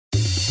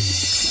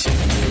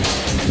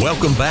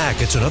Welcome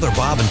back. It's another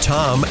Bob and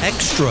Tom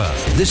Extra.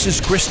 This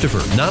is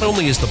Christopher. Not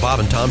only is the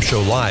Bob and Tom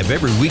Show live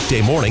every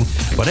weekday morning,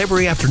 but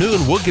every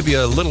afternoon we'll give you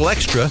a little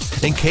extra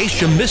in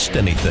case you missed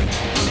anything.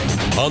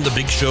 On the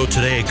big show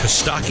today,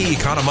 Kostaki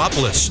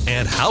Economopoulos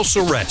and House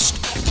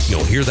Arrest.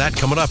 You'll hear that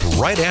coming up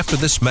right after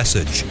this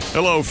message.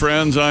 Hello,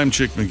 friends. I'm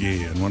Chick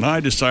McGee, and when I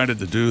decided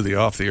to do the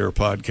Off the Air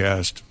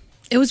podcast,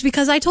 it was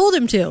because I told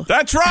him to.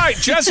 That's right.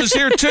 Jess is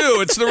here, too.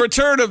 It's the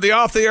return of the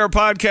Off the Air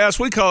podcast.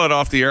 We call it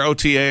Off the Air,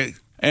 OTA.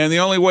 And the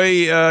only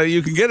way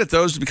you can get it,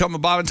 though, is to become a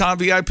Bob and Tom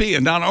VIP.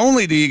 And not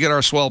only do you get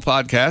our swell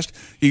podcast,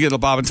 you get a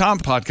Bob and Tom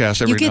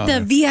podcast every night. You get the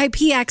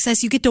VIP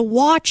access. You get to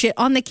watch it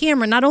on the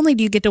camera. Not only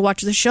do you get to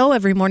watch the show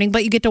every morning,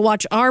 but you get to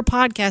watch our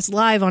podcast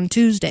live on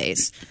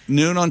Tuesdays.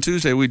 Noon on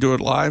Tuesday, we do it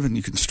live, and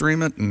you can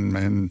stream it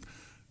and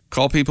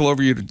call people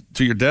over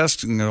to your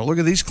desk and go, look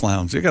at these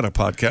clowns. They got a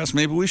podcast.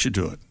 Maybe we should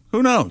do it.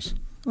 Who knows?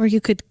 Or you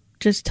could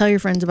just tell your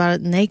friends about it,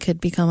 and they could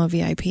become a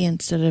VIP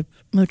instead of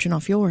mooching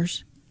off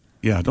yours.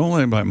 Yeah, don't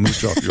let anybody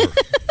mooch off your...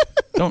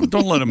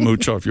 Don't let them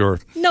mooch off your...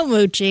 No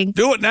mooching.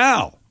 Do it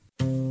now.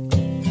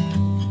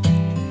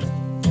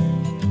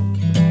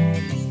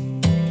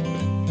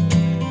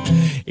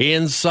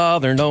 In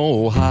southern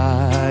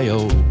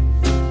Ohio,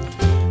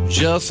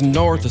 just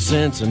north of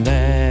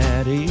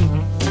Cincinnati,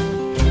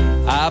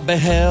 I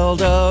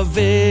beheld a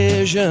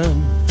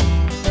vision.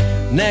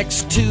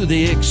 Next to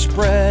the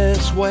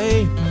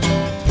expressway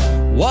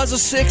was a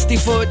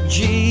 60-foot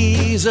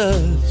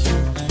Jesus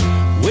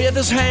with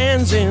his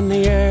hands in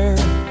the air.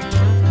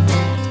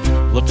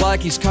 Looked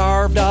like he's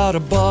carved out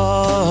of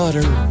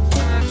butter,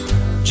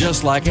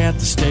 just like at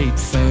the state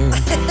fair.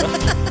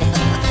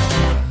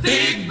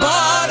 Big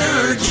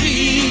butter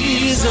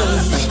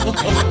Jesus,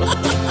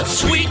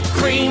 sweet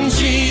cream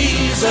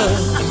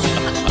Jesus,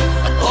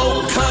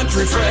 old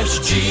country fresh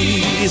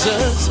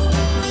Jesus,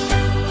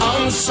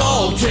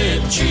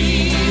 unsalted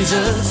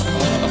Jesus,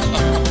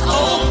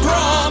 old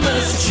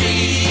promise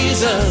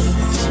Jesus,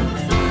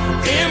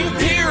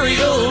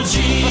 imperial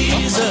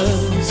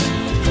Jesus,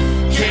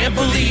 can't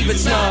believe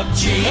it's not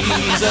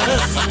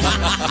Jesus,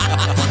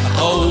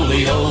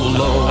 holy oh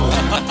Lord.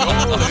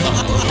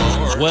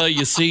 Well,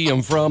 you see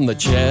him from the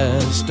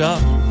chest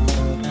up,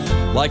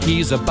 like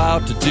he's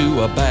about to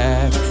do a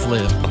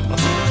backflip,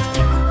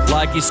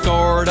 like he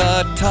scored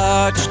a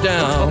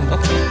touchdown,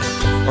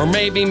 or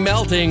maybe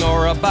melting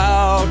or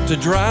about to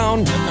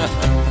drown.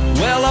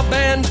 Well, I've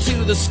been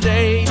to the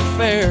state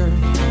fair,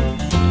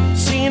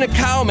 seen a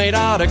cow made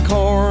out of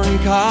corn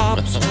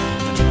cobs,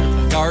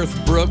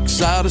 Garth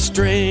Brooks out of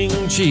string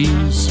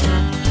cheese,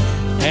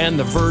 and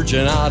the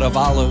Virgin out of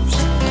olives.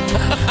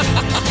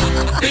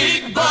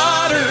 Big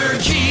butter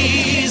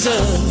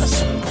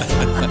Jesus,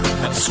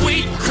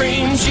 sweet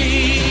cream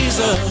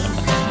Jesus,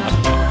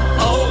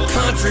 old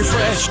country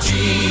fresh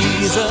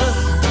Jesus,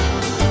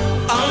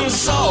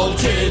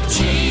 unsalted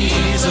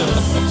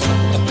Jesus,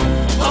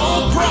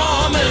 old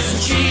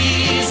promise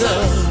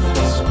Jesus,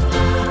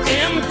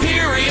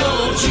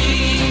 imperial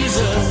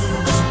Jesus,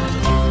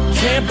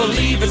 can't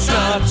believe it's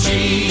not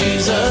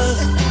Jesus,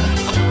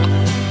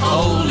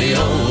 holy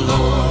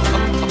oh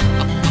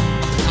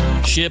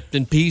Lord. Shipped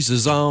in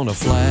pieces on a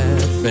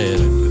flatbed,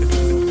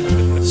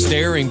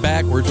 staring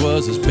backwards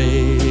was his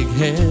big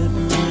head.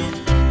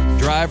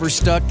 Driver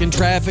stuck in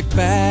traffic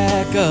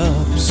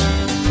backups,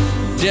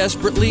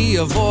 desperately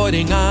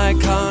avoiding eye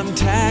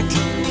contact.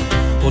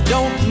 Well,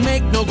 don't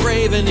make no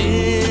graven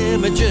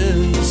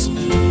images,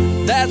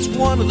 that's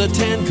one of the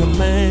 10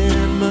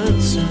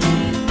 commandments.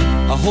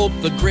 I hope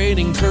the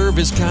grading curve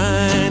is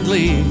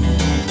kindly,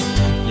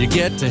 you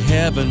get to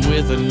heaven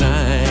with a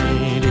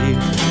 90.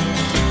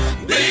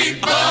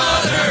 Big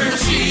butter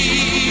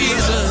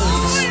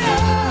Jesus,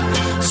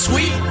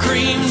 sweet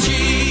cream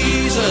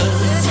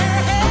Jesus,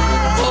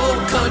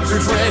 old country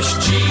fresh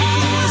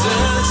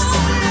Jesus,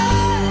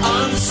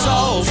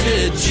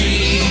 unsalted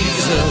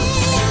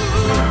Jesus,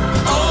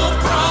 old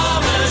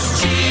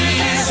promise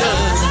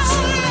Jesus,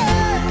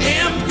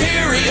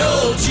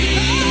 imperial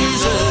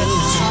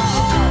Jesus,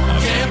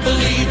 can't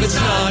believe it's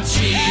not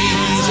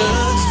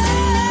Jesus,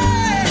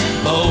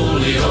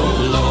 holy oh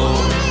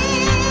Lord,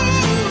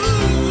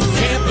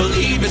 can't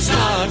believe it's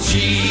not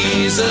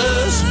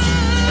Jesus,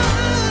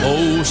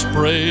 oh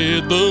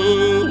spread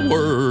the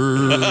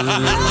word.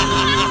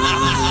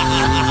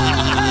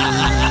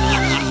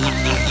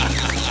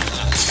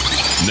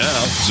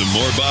 Now, some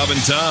more Bob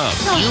and Tom.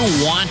 You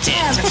want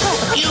it.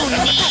 You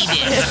need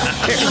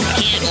it. You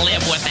can't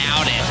live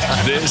without it.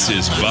 This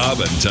is Bob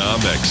and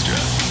Tom Extra.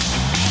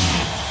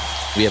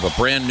 We have a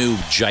brand new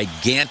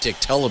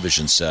gigantic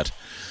television set,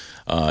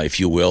 if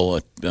you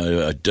will,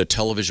 a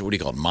television, what do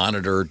you call it,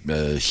 monitor,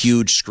 a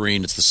huge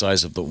screen. It's the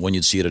size of the one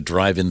you'd see at a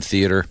drive-in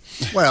theater.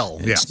 Well,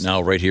 it's yes. now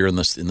right here in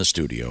the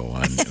studio.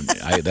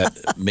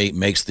 That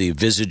makes the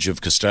visage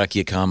of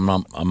Kostaki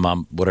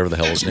whatever the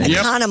hell his name is.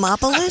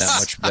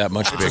 Economopoulos? That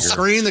much bigger. A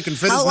screen that can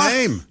fit his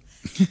name.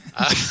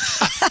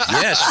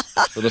 Yes,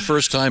 for the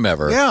first time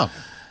ever. Yeah.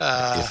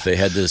 If they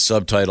had to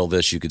subtitle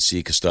this, you could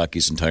see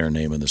Kostaki's entire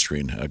name on the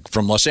screen.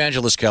 From Los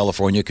Angeles,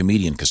 California,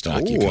 comedian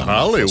Kostaki. Ooh,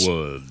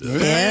 Hollywood.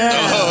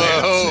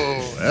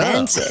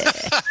 Fancy.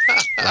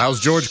 How's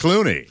George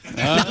Clooney?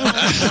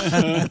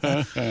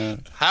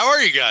 How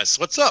are you guys?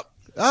 What's up?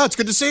 Oh, it's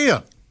good to see you.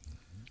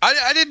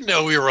 I didn't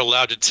know we were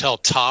allowed to tell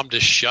Tom to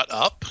shut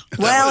up.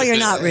 Well, you're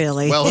not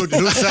really. Well, who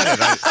said it?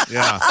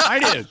 I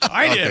did.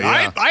 Okay,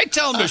 yeah. I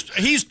tell him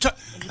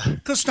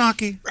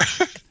Kostaki.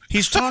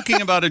 He's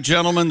talking about a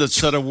gentleman that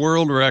set a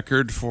world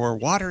record for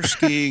water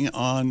skiing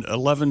on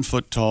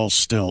 11-foot tall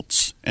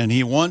stilts, and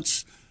he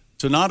wants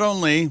to not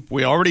only,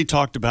 we already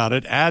talked about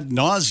it ad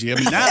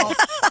nauseum, now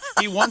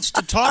he wants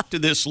to talk to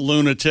this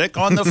lunatic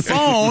on the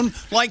phone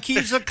like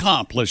he's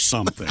accomplished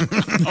something.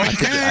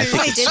 Okay.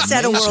 He did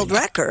set a world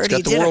record.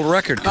 He's got the world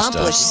record,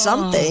 accomplished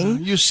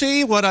something. You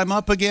see what I'm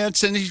up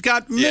against, and he's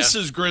got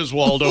Mrs.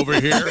 Griswold over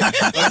here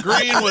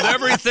agreeing with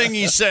everything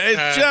he said.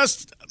 It's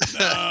just...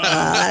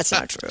 that's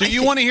not true. Do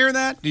you want to hear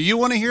that? Do you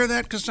want to hear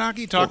that,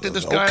 Kostaki? Talk to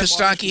this guy.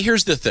 Kostaki,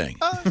 here's the thing.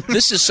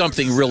 This is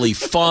something really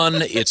fun.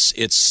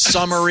 It's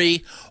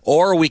summary,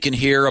 or we can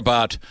hear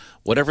about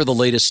whatever the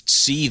latest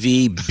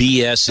CV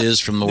BS is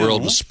from the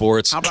world of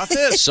sports. How about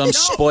this? Some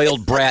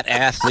spoiled brat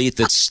athlete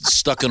that's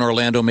stuck in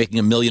Orlando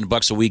making $1 million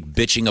a week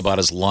bitching about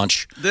his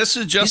lunch. This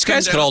is just These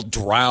guys could all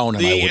drown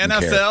and I the wouldn't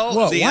care.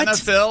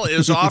 NFL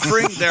is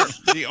offering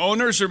the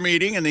owners are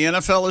meeting, and the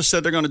NFL has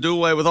said they're going to do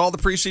away with all the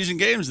preseason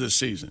games this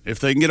season if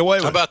they can get away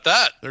with it. How about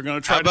that? They're going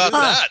to try How about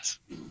that?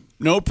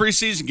 No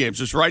preseason games,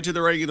 just right to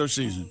the regular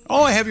season.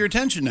 Oh, I have your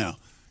attention now.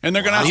 And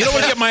they're going to. You know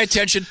what get my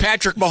attention?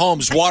 Patrick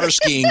Mahomes water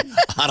skiing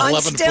on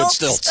 11-foot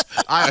stilts.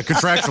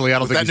 Contractually, I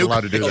don't think he's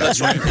allowed to do that.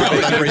 That's right.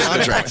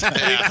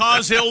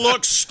 Because he'll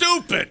look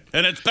stupid,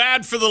 and it's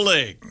bad for the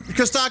league.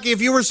 Kostaki, if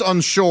you were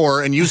on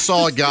shore and you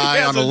saw a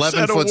guy on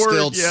 11-foot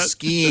stilts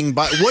skiing,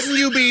 wouldn't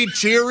you be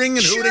cheering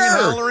and hooting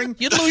and hollering?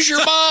 You'd lose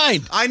your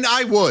mind.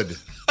 I would.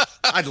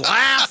 I'd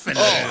laugh and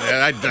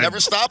I'd never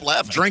stop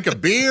laughing. Drink a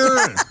beer.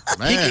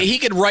 And, he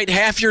could write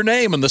half your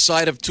name on the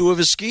side of two of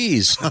his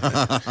skis.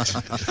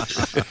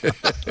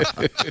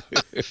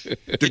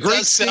 It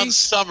does sound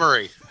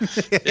summary.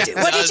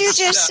 What did you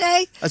just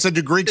say? I said,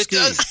 do Greek ski?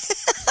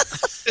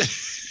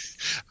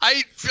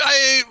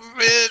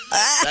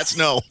 That's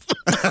no.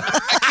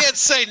 I can't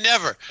say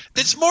never.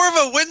 It's more of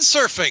a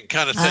windsurfing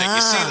kind of thing.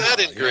 You see that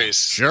in Greece.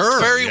 Sure.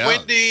 It's very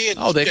windy and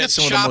they got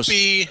some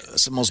choppy.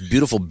 of the most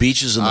beautiful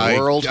beaches in the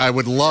world. I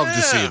would love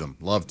to see them.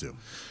 Love to.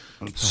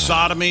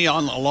 Sodomy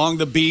along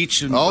the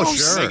beach and sure.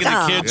 making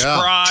the kids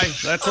cry.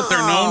 That's what they're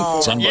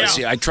known for.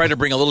 See, I try to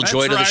bring a little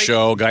joy to the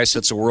show. Guy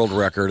sets a world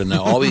record, and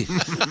now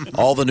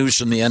all the news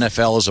from the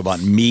NFL is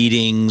about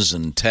meetings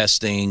and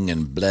testing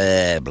and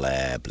blah,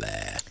 blah,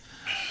 blah.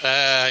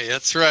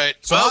 That's right.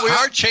 So we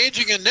are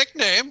changing a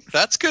nickname.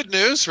 That's good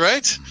news,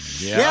 right?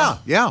 Yeah.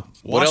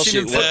 What else?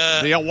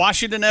 The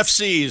Washington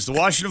FCs, the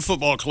Washington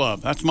Football Club.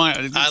 That's my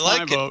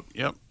vote.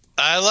 Yep.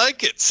 I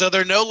like it. So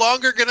they're no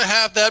longer going to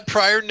have that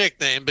prior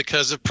nickname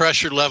because of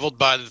pressure leveled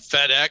by the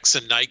FedEx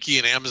and Nike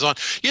and Amazon.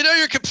 You know,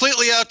 you're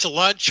completely out to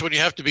lunch when you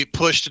have to be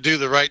pushed to do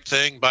the right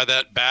thing by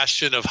that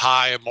bastion of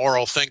high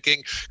moral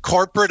thinking,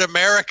 corporate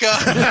America.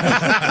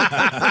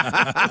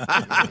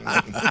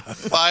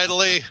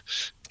 Finally,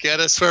 get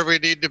us where we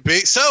need to be.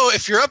 So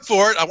if you're up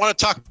for it, I want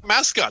to talk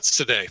mascots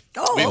today.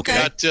 We've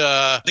got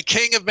the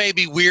king of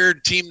maybe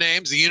weird team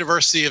names, the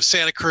University of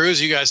Santa Cruz.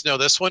 You guys know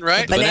this one,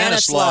 right? Banana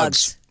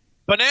slugs.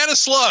 Banana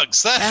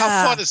slugs.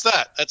 How fun is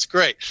that? That's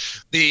great.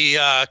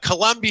 The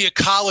Columbia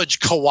College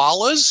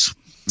koalas,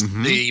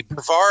 the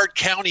Brevard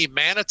County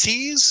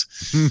manatees,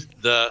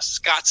 the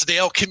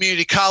Scottsdale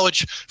Community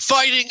College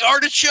fighting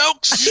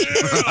artichokes.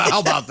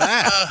 How about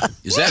that?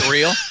 Is that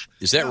real?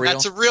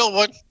 That's a real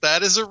one.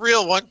 That is a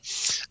real one.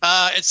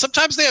 And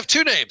sometimes they have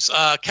two names.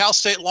 Cal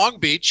State Long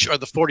Beach are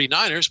the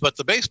 49ers, but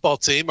the baseball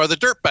team are the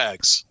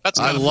Dirtbags.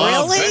 I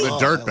love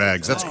the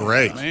Dirtbags. That's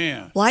great.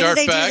 Man. Why do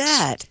they do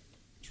that?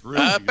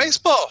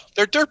 Baseball.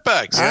 They're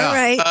dirtbags. Yeah. All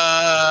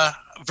right.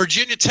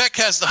 Virginia Tech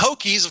has the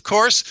Hokies, of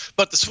course,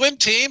 but the swim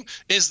team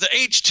is the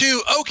H2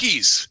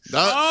 Okies.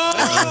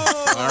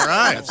 All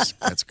right.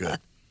 That's good.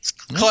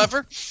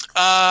 Clever.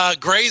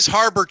 Grays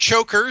Harbor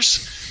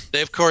Chokers.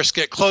 They, of course,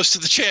 get close to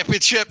the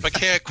championship, but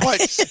can't quite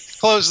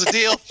close the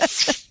deal.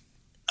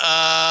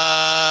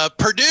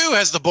 Purdue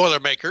has the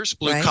Boilermakers,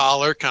 blue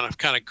collar, kind of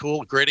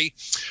cool, gritty.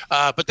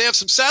 But they have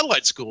some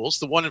satellite schools.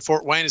 The one in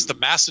Fort Wayne is the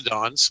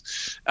Macedons,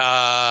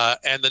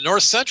 and the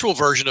North Central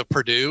version of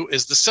Purdue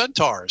is the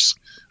Centaurs.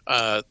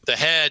 The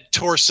head,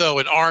 torso,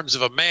 and arms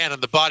of a man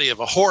and the body of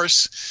a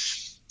horse.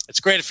 It's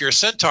great if you're a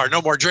centaur.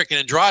 No more drinking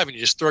and driving. You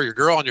just throw your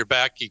girl on your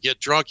back. You get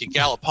drunk. You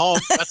gallop home.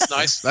 That's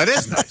nice. That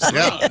is nice.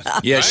 Yeah.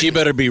 Yeah, she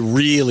better be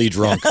really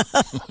drunk.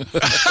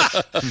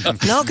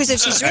 No, because if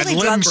she's really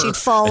drunk, she'd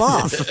fall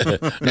off.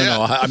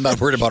 No, I'm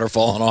not worried about her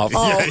falling off.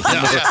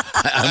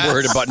 I'm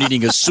worried about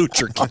needing a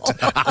suture kit.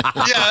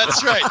 Yeah,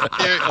 that's right.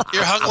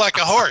 You're hung like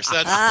a horse.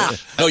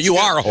 No, you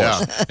are a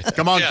horse. Yeah.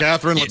 Come on,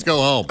 Catherine. Let's go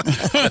home.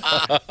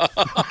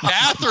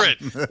 Catherine.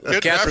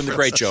 Catherine, the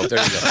great joke.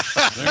 There you go.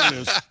 There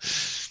it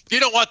is. You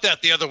don't want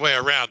that the other way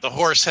around. The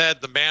horse head,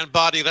 the man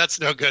body,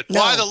 that's no good. No.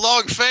 Why the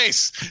long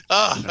face?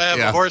 Oh, I have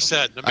a horse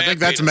head. I think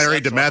that's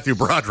married to Matthew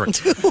Broderick.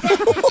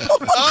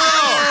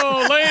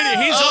 Oh,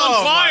 lady, he's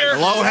on fire.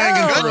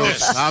 Low-hanging fruit.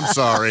 I'm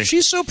sorry.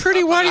 She's so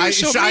pretty. Why are you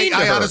so mean to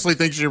her? I honestly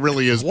think she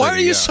really is. Why are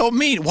you so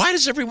mean? Why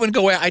does everyone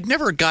go? I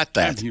never got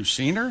that. Have you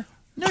seen her?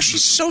 No,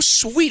 she's so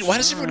sweet. Why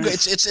does everyone go?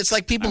 It's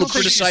like people who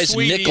criticize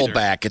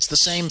Nickelback. It's the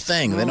same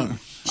thing. They don't.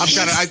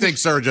 I think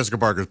Sarah Jessica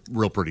Parker's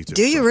real pretty too.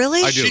 Do you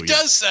really? I do.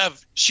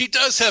 She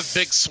does have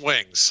big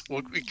swings.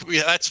 Well,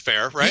 that's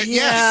fair, right?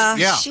 Yeah.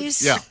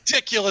 She's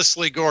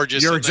ridiculously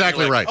gorgeous. You're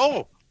exactly right.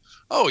 Oh,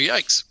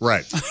 yikes!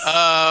 Right.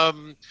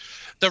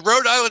 The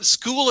Rhode Island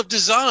School of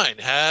Design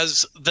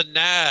has the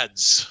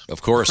NADS.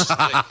 Of course.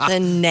 The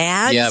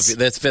NADS? Yeah,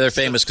 they're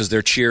famous because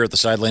their cheer at the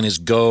sideline is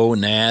Go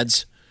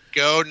Nads.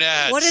 Go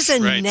Nads. What is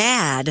a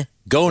NAD?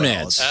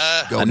 Gonads.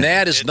 A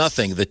NAD is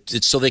nothing.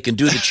 It's so they can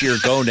do the cheer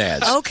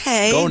gonads.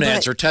 Okay.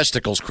 Gonads are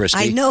testicles, Christy.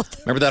 I know.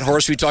 Remember that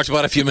horse we talked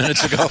about a few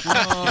minutes ago?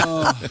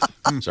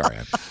 Sorry.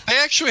 They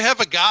actually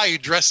have a guy who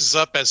dresses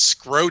up as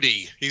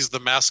Scrody. He's the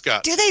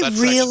mascot. Do they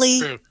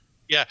really?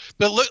 Yeah,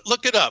 but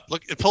look it up.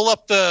 Pull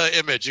up the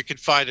image. You can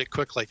find it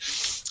quickly.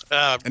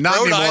 And not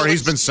Rhode anymore. Island,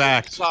 he's been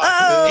sacked.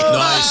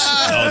 Nice.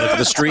 Oh,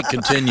 the streak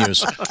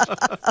continues.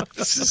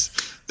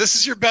 This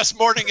is your best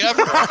morning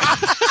ever.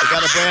 I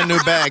got a brand new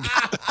bag.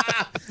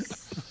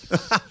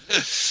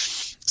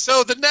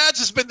 So the Nads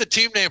has been the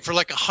team name for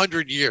like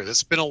 100 years.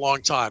 It's been a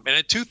long time. And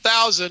in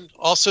 2000,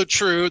 also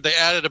true, they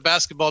added a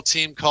basketball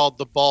team called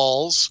the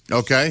Balls.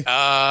 Okay.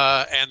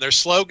 And their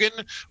slogan,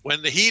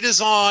 when the heat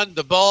is on,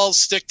 the balls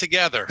stick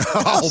together.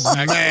 Oh,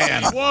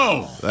 man.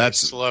 Whoa. That's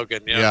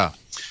slogan, yeah.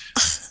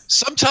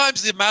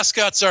 Sometimes the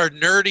mascots are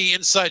nerdy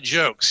inside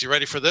jokes. You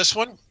ready for this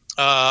one?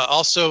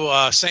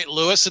 Also, St.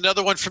 Louis,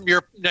 another one from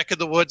your neck of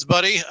the woods,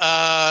 buddy.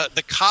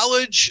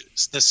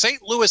 The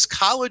St. Louis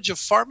College of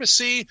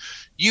Pharmacy,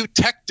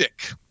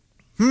 Eutectic.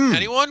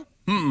 Anyone?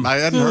 I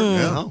hadn't heard.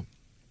 No.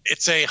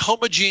 It's a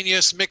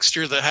homogeneous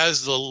mixture that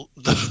has a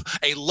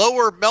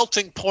lower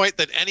melting point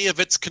than any of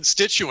its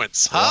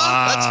constituents. Huh?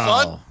 Wow. That's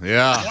fun.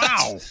 Yeah.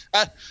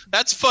 Wow.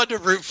 That's fun to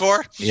root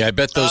for. Yeah, I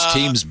bet those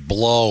teams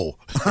blow.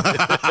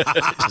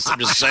 I'm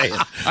just saying.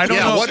 I don't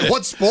know.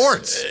 What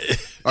sports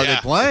are they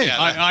playing?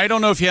 Yeah. I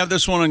don't know if you have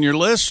this one on your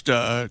list,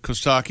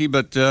 Kostaki,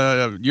 but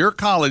your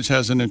college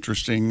has an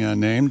interesting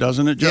name,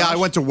 doesn't it, Josh? Yeah, I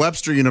went to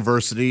Webster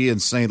University in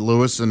St.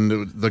 Louis,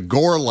 and the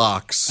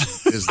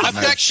Gorlocks is the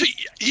name.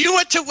 You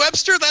went to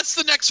Webster? That's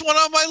the next one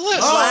on my list.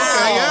 Oh,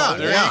 okay, yeah.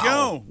 There you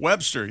go.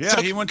 Webster. Yeah,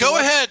 so he went go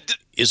to ahead.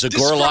 Is a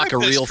Gorlock a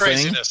real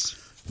thing?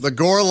 The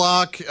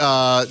Gorlock,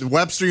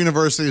 Webster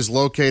University is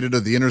located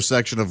at the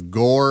intersection of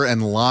Gore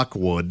and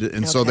Lockwood,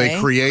 and so they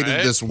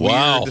created this weird...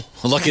 Wow.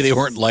 Lucky they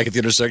weren't like at the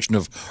intersection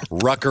of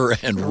Rucker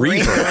and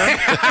Reaver.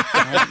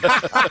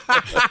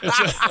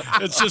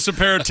 It's just a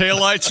pair of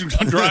taillights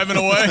driving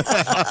away.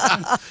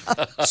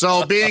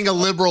 So being a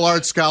liberal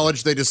arts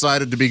college, they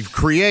decided to be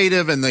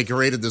creative, and they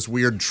created this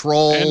weird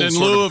troll And in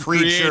lieu of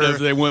creative,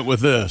 they went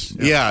with this.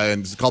 Yeah,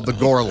 and it's called the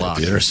Gorlock.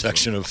 The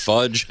intersection of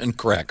Fudge and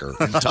Cracker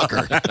and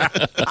Tucker.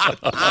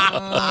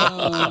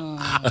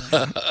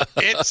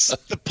 It's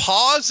the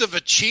paws of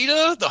a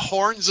cheetah, the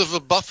horns of a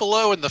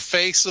buffalo, and the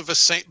face of a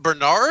Saint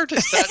Bernard.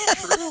 Is that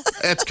true?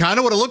 That's kind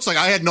of what it looks like.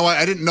 I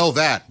didn't know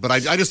that, but I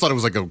just thought it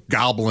was like a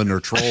goblin or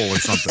troll or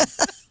something.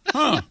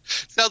 Huh.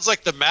 Sounds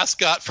like the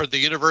mascot for the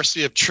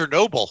University of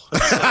Chernobyl.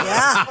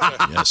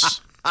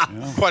 Yes.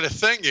 Quite a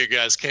thing you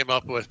guys came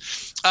up with.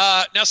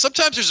 Now,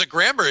 sometimes there's a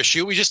grammar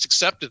issue. We just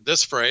accepted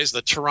this phrase,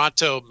 the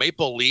Toronto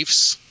Maple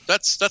Leafs.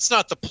 That's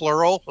not the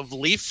plural of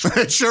leaf.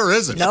 It sure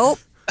isn't. Nope.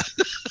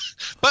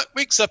 But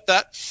we accept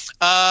that.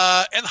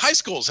 And high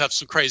schools have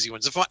some crazy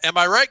ones. Am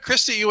I right,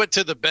 Christy? You went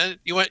to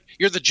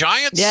you're the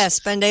Giants?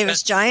 Yes, Ben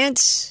Davis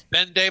Giants.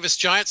 Ben Davis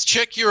Giants.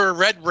 Chick, you're a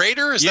Red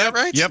Raider, is that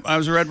right? Yep, I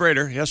was a Red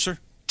Raider. Yes, sir.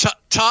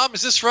 Tom,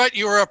 is this right?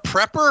 You were a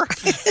prepper?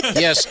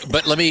 Yes,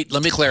 but let me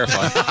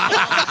clarify.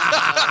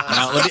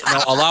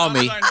 Allow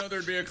me,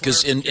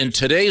 because in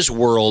today's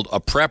world, a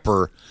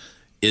prepper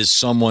is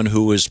someone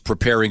who is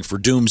preparing for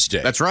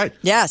doomsday. That's right.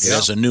 Yes. It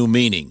has a new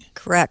meaning.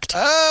 Correct.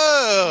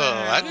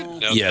 Oh, I didn't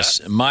know Yes,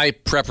 that. my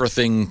prepper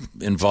thing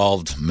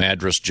involved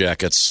Madras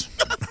jackets,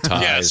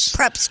 ties. Yes.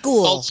 Prep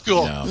school. Old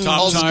school. Yeah.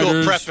 Old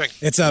school prepping.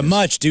 It's a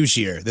much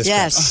douchier. This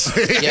Yes.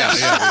 Yeah,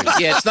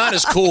 it's not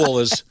as cool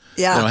as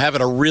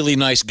having a really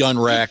nice gun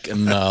rack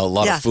and a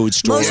lot of food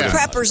storage. Most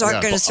preppers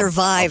aren't going to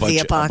survive the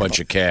A apocalypse.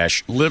 bunch of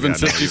cash. Living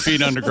 50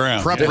 feet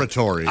underground.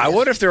 Preparatory. I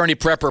wonder if there are any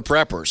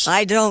preppers.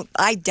 I doubt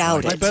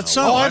it. I bet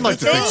so. Oh, I'd like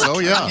to think so,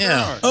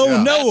 yeah.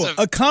 Oh, no,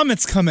 a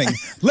comet's coming.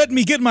 Let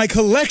me get my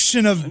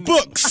collection of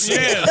books.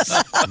 Yes.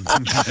 A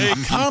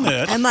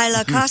comet. And my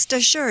La Costa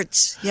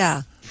shirts.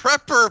 Yeah.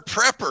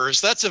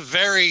 Preppers. That's a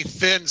very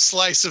thin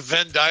slice of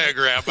Venn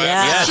diagram.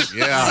 Yeah.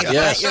 Yeah.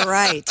 Yes. You're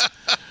right.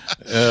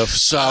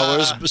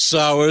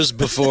 Sours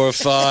before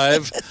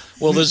 5.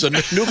 Well, there's a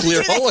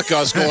nuclear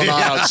holocaust going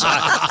on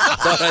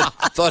outside.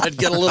 Thought I'd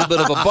get a little bit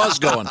of a buzz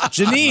going.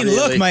 Janine,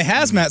 look, my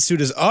hazmat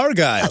suit is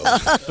Argyle.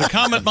 The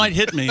comet might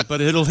hit me,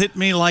 but it'll hit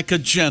me like a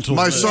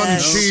gentleman. My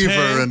son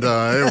Cheever and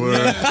I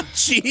were...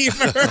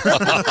 Cheever.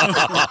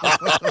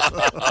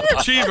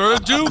 Cheever,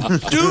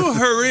 do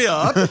hurry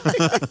up.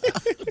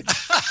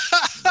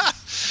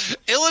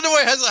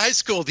 Illinois has a high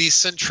school, the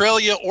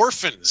Centralia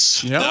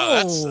Orphans. Yeah.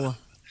 No,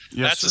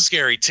 that's a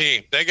scary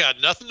team. They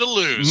got nothing to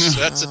lose.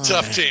 That's a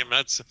tough team.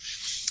 That's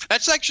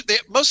actually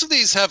most of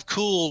these have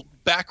cool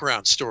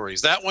background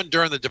stories. That one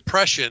during the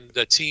Depression,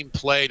 the team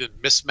played in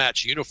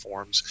mismatched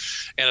uniforms,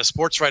 and a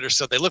sports writer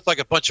said they looked like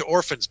a bunch of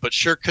orphans, but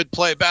sure could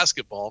play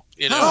basketball.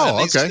 You know,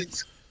 oh, okay.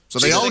 So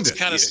they owned it.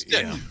 Kind of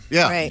stick.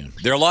 Yeah. Right.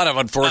 There are a lot of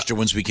unfortunate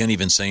ones we can't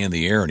even say in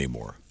the air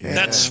anymore. Yeah.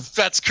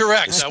 That's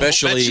correct.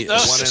 Especially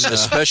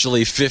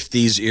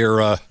 50s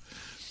era.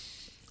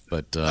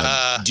 But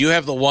do you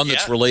have the one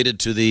that's related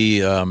to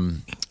the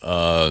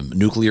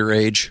nuclear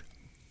age?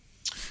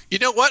 You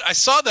know what? I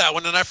saw that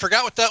one and I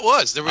forgot what that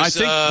was. There was.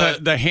 I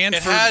think the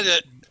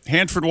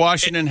Hanford,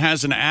 Washington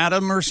has an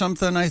atom or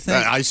something. I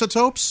think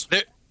isotopes.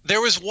 There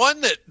was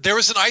one that there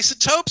was an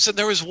isotopes, and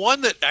there was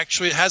one that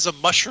actually has a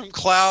mushroom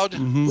cloud.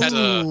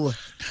 I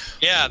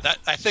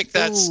think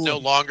that's no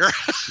longer.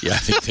 Yeah, I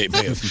think they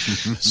may have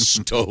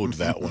stowed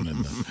that one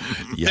in.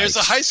 There's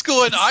a high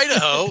school in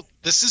Idaho.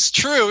 This is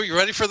true. You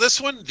ready for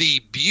this one? The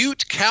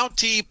Butte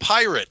County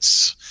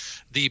Pirates.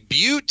 The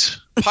Butte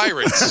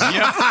Pirates. Because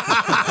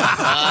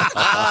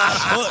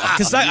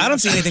I don't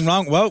see anything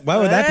wrong. Well, why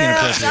would that be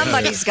inappropriate?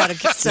 Somebody's got a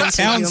sense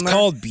of humor. The town's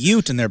called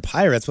Butte and they're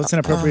pirates. What's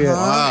inappropriate?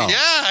 Wow. Yeah,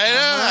 I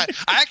know.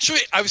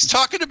 I was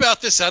talking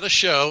about this at a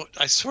show.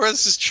 I swear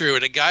this is true.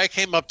 And a guy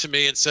came up to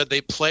me and said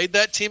they played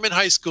that team in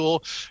high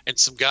school, and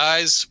some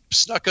guys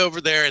snuck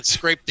over there and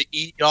scraped the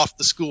E off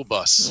the school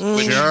bus.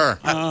 Sure.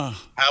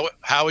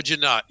 How would you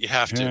not? You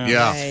have to.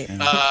 Yeah.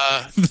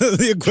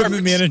 The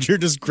equipment manager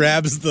just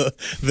grabs the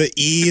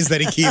E's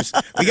that he keeps.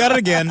 We got it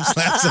again.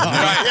 Slaps on.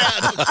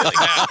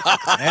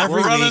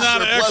 We're running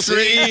out of extra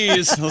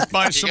E's. Let's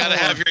buy some. You got to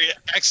have your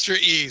extra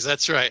E's.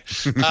 That's right.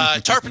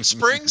 Tarpon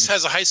Springs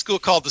has a high school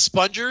called the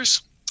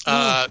Spongers.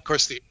 Of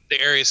course, the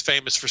area is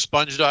famous for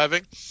sponge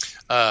diving.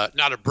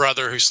 Not a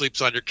brother who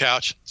sleeps on your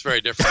couch. It's very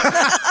different.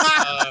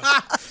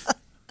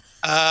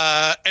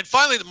 And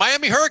finally, the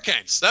Miami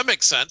Hurricanes. That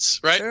makes sense,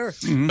 right? Sure.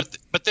 Mm-hmm.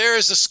 But there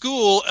is a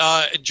school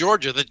in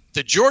Georgia,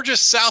 the Georgia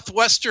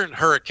Southwestern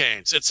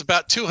Hurricanes. It's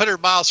about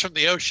 200 miles from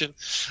the ocean.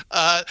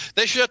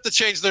 They should have to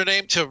change their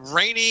name to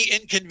Rainy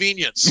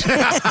Inconvenience. They sure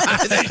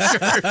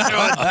should.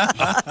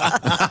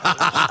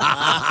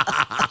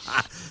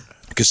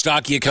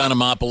 Kostaki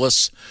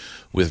Economopolis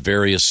with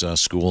various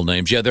school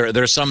names. Yeah,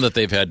 there are some that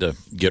they've had to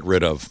get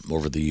rid of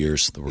over the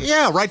years.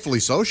 Yeah, rightfully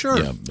so, sure.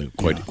 Yeah,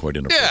 quite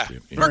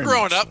inappropriate. Yeah, we're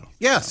growing up.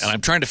 Yes. And I'm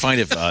trying to find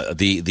if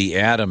the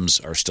Adams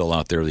are still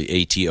out there, the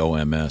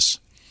ATOMS.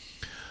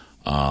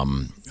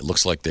 It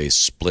looks like they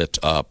split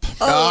up. They've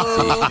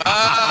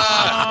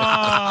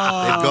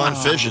gone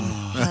fission.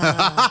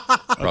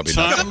 Probably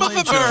not.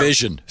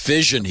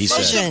 Fission, he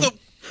said.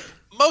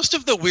 Most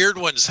of the weird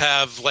ones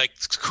have like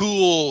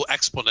cool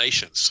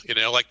explanations, you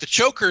know, like the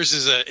Chokers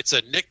it's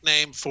a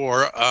nickname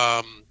for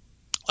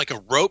like a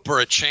rope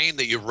or a chain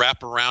that you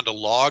wrap around a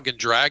log and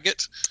drag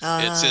it.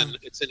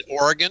 It's in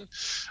Oregon.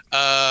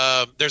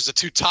 There's the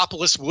two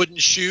topless wooden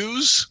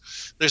shoes.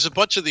 There's a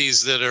bunch of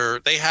these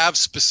they have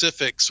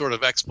specific sort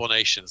of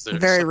explanations. They're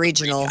very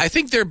regional. I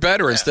think they're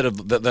better instead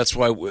of that's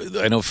why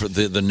I know for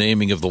the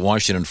naming of the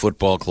Washington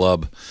Football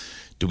Club,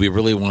 do we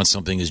really want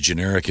something as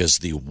generic as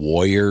the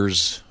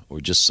Warriors? Or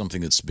just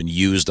something that's been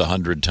used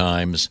 100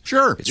 times.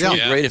 Sure. It's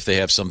really great if they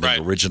have something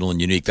original and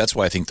unique. That's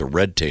why I think the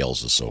Red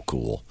Tails is so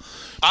cool.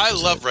 I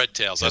love Red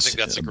Tails. I think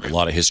that's a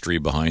lot of history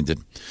behind it.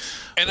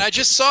 And I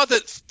just saw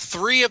that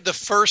 3 of the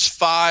first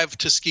 5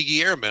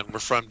 Tuskegee Airmen were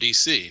from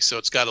D.C., so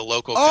it's got a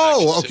local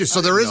connection. Oh, okay.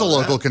 So there is a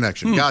local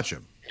connection. Gotcha.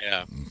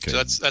 Yeah, okay.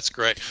 So that's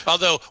great.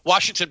 Although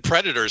Washington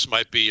Predators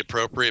might be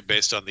appropriate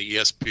based on the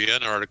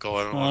ESPN article.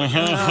 I don't want to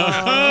get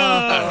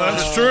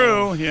that's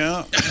true.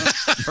 Yeah,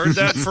 heard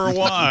that for a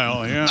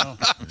while. Yeah,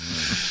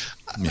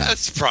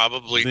 that's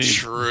probably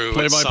true.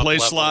 Play-by-play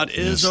slot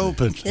is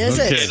open. Is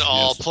it? In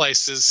all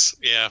places?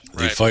 Yeah.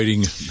 The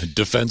fighting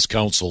defense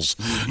councils.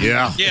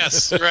 Yeah.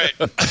 Yes. Right.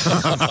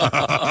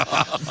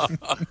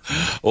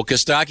 Well,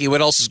 Kostaki,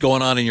 what else is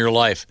going on in your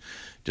life?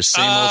 Just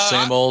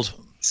same old.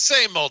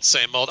 Same old.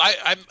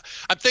 I'm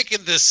thinking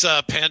this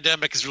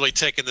pandemic has really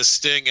taken the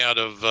sting out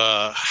of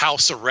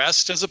house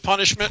arrest as a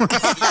punishment.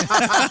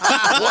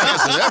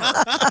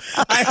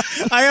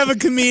 I have a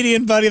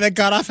comedian buddy that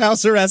got off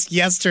house arrest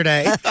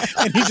yesterday,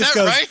 and he just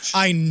goes, right?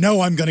 I know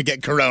I'm going to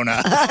get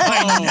corona.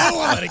 I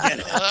know I'm going to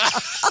get it.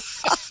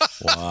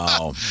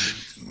 Wow.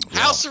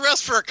 House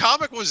arrest for a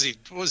comic?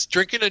 Was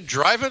drinking and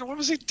driving? What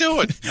was he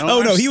doing?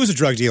 No, he was a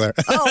drug dealer.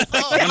 I'm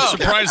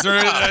surprised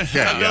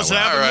that doesn't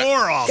happen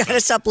more often. Got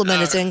to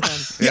supplement his income.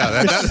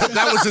 Yeah,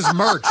 that was his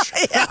merch.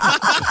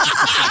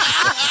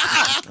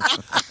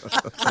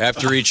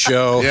 After each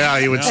show. Yeah,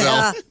 he would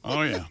sell.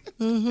 Oh, yeah.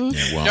 Mm-hmm.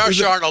 Yeah, well,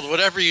 Josh Arnold,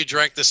 whatever you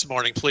drank this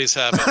morning, please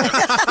have it. I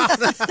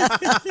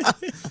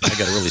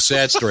got a really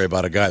sad story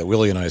about a guy that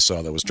Willie and I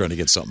saw that was trying to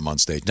get something on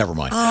stage. Never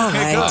mind. All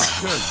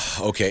right.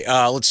 Okay,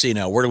 let's see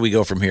now. Where do we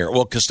go from here?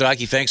 Well,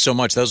 Kostaki, thanks so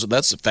much.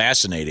 That's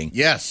fascinating.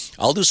 Yes.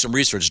 I'll do some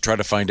research to try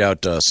to find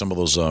out some of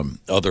those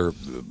other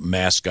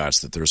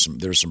mascots. That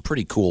there's some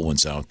pretty cool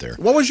ones out there.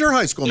 What was your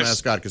high school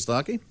mascot,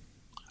 Kostaki?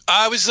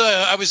 I was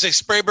a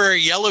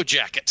Sprayberry Yellow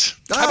Jacket.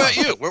 How about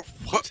you? Where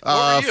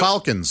were you?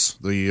 Falcons,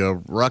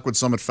 the Rockwood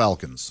Summit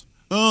Falcons.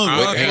 Oh,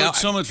 Rockwood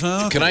Summit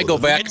Falcons. Can I go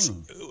back? It's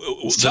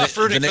tough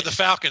rooting for the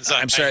Falcons.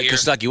 I'm sorry,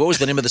 Kostaki. What was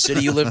the name of the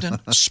city you lived in?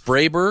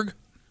 Sprayberg?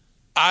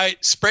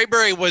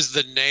 Sprayberry was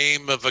the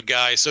name of a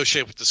guy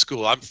associated with the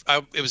school.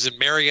 It was in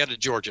Marietta,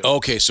 Georgia.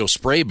 Okay, so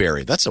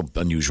Sprayberry. That's an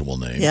unusual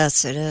name.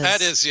 Yes, it is.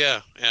 That is, yeah.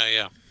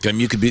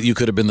 You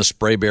could have been the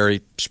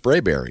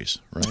Sprayberries,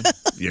 right?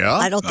 Yeah.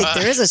 I don't think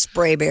there is a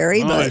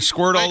Sprayberry, but they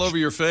squirt all over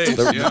your face. It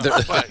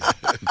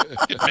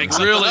makes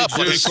really up.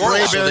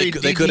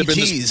 They could have been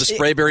the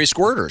Sprayberry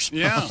squirters.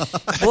 Yeah.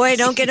 Boy,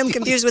 don't get them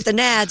confused with the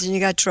Nads, and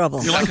you got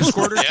trouble. You like a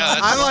squirter? Yeah,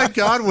 I like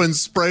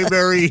Godwin's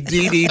Sprayberry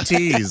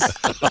DDTs.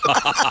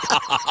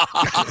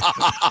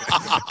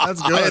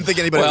 That's good. I didn't think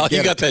anybody would get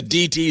you got that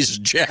DT's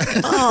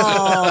jacket.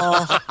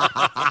 Oh.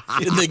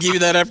 Didn't they give you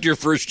that after your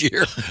first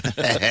year?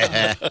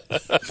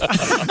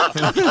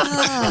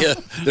 Yeah,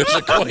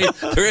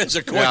 there is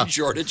a coin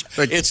shortage.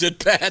 It's at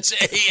Pat's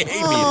AA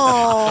meeting.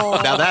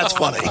 Oh. Now that's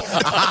funny. Hey,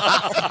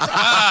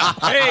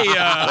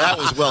 that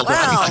was well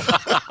done.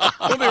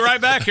 we'll be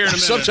right back here in a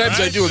minute. Sometimes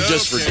I do them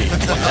just for Dean.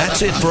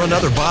 That's it for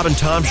another Bob and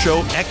Tom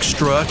Show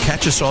Extra.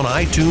 Catch us on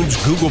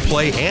iTunes, Google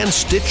Play, and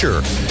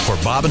Stitcher. For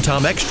Bob and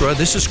Tom Extra,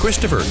 this is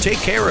Christopher. Take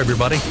care,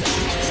 everybody.